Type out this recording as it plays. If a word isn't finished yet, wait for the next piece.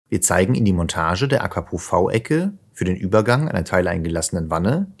Wir zeigen Ihnen die Montage der Aquaproof V-Ecke für den Übergang einer teileingelassenen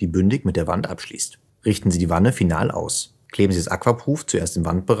Wanne, die bündig mit der Wand abschließt. Richten Sie die Wanne final aus. Kleben Sie das Aquaproof zuerst im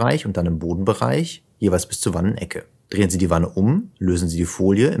Wandbereich und dann im Bodenbereich, jeweils bis zur Wannenecke. Drehen Sie die Wanne um, lösen Sie die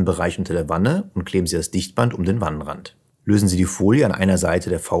Folie im Bereich unter der Wanne und kleben Sie das Dichtband um den Wannenrand. Lösen Sie die Folie an einer Seite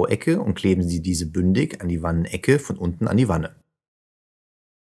der V-Ecke und kleben Sie diese bündig an die Wannenecke von unten an die Wanne.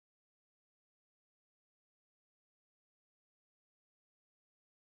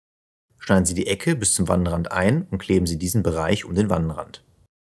 Schneiden Sie die Ecke bis zum Wannenrand ein und kleben Sie diesen Bereich um den Wannenrand.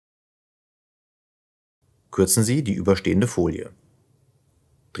 Kürzen Sie die überstehende Folie.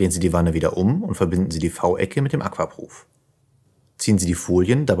 Drehen Sie die Wanne wieder um und verbinden Sie die V-Ecke mit dem Aquaproof. Ziehen Sie die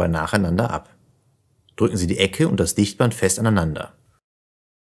Folien dabei nacheinander ab. Drücken Sie die Ecke und das Dichtband fest aneinander.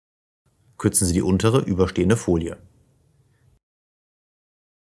 Kürzen Sie die untere überstehende Folie.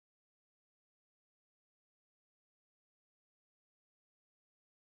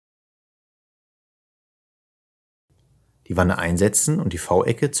 Die Wanne einsetzen und die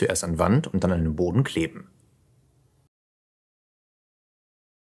V-Ecke zuerst an Wand und dann an den Boden kleben.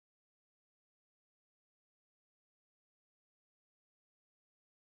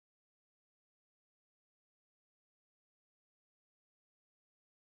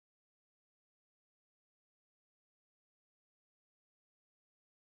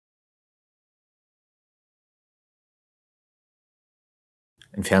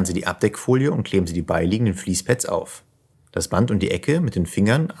 Entfernen Sie die Abdeckfolie und kleben Sie die beiliegenden Fließpads auf. Das Band und die Ecke mit den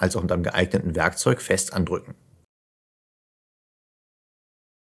Fingern als auch mit einem geeigneten Werkzeug fest andrücken.